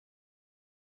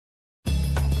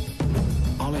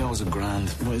euros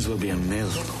 $1,000. Might as well be a mill.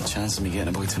 Chance of me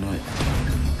getting a boy tonight.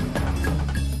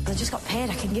 I just got paid.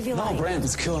 I can give you like... No, Brent,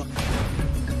 it's cool.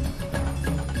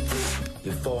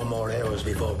 You've 4 more hours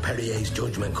before Perrier's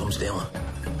judgment comes down.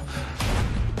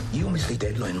 You missed the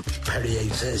deadline. Perrier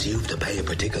says you have to pay a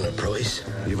particular price.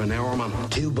 You've an hour, man.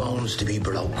 2 bones to be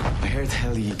broke. I heard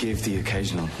tell you give the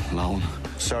occasional loan.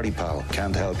 Sorry, pal.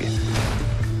 Can't help you.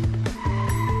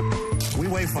 We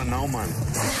wait for no man.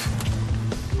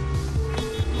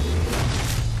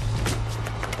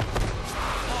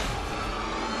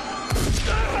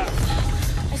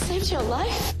 I saved your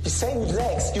life. You saved me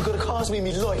legs. You could have cost me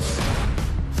my life.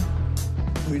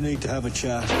 We need to have a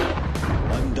chat.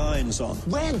 I'm dying, son.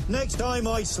 When? Next time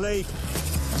I sleep.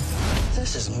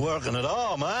 This isn't working at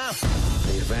all, man.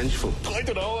 Are you vengeful? I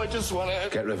don't know, I just want to...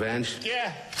 Get revenge?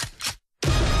 Yeah.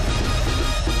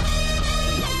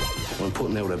 I'm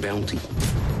putting out a bounty.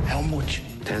 How much?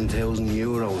 10,000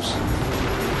 euros.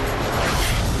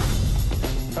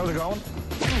 How's it going?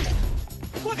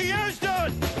 What are yours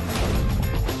done?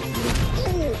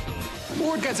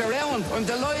 Word gets around. I'm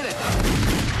delighted.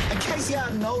 In case you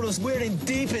hadn't noticed, we're in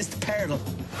deepest peril.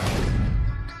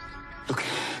 Look,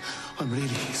 I'm really...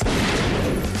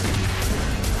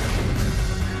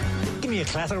 Give me a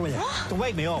clatter, will you? Don't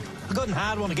wake me up. I couldn't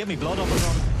hard one to get me blood up or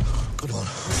something. Good one.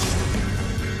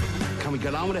 Can we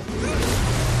get on with it?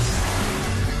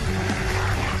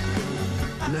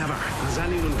 Never has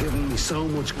anyone given me so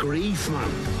much grief,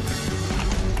 man.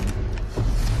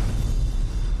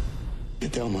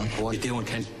 Get down, man. What are you doing,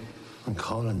 Kenny? I'm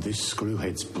calling this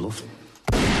screwhead's bluff.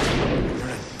 You're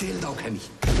a dildo, Kenny.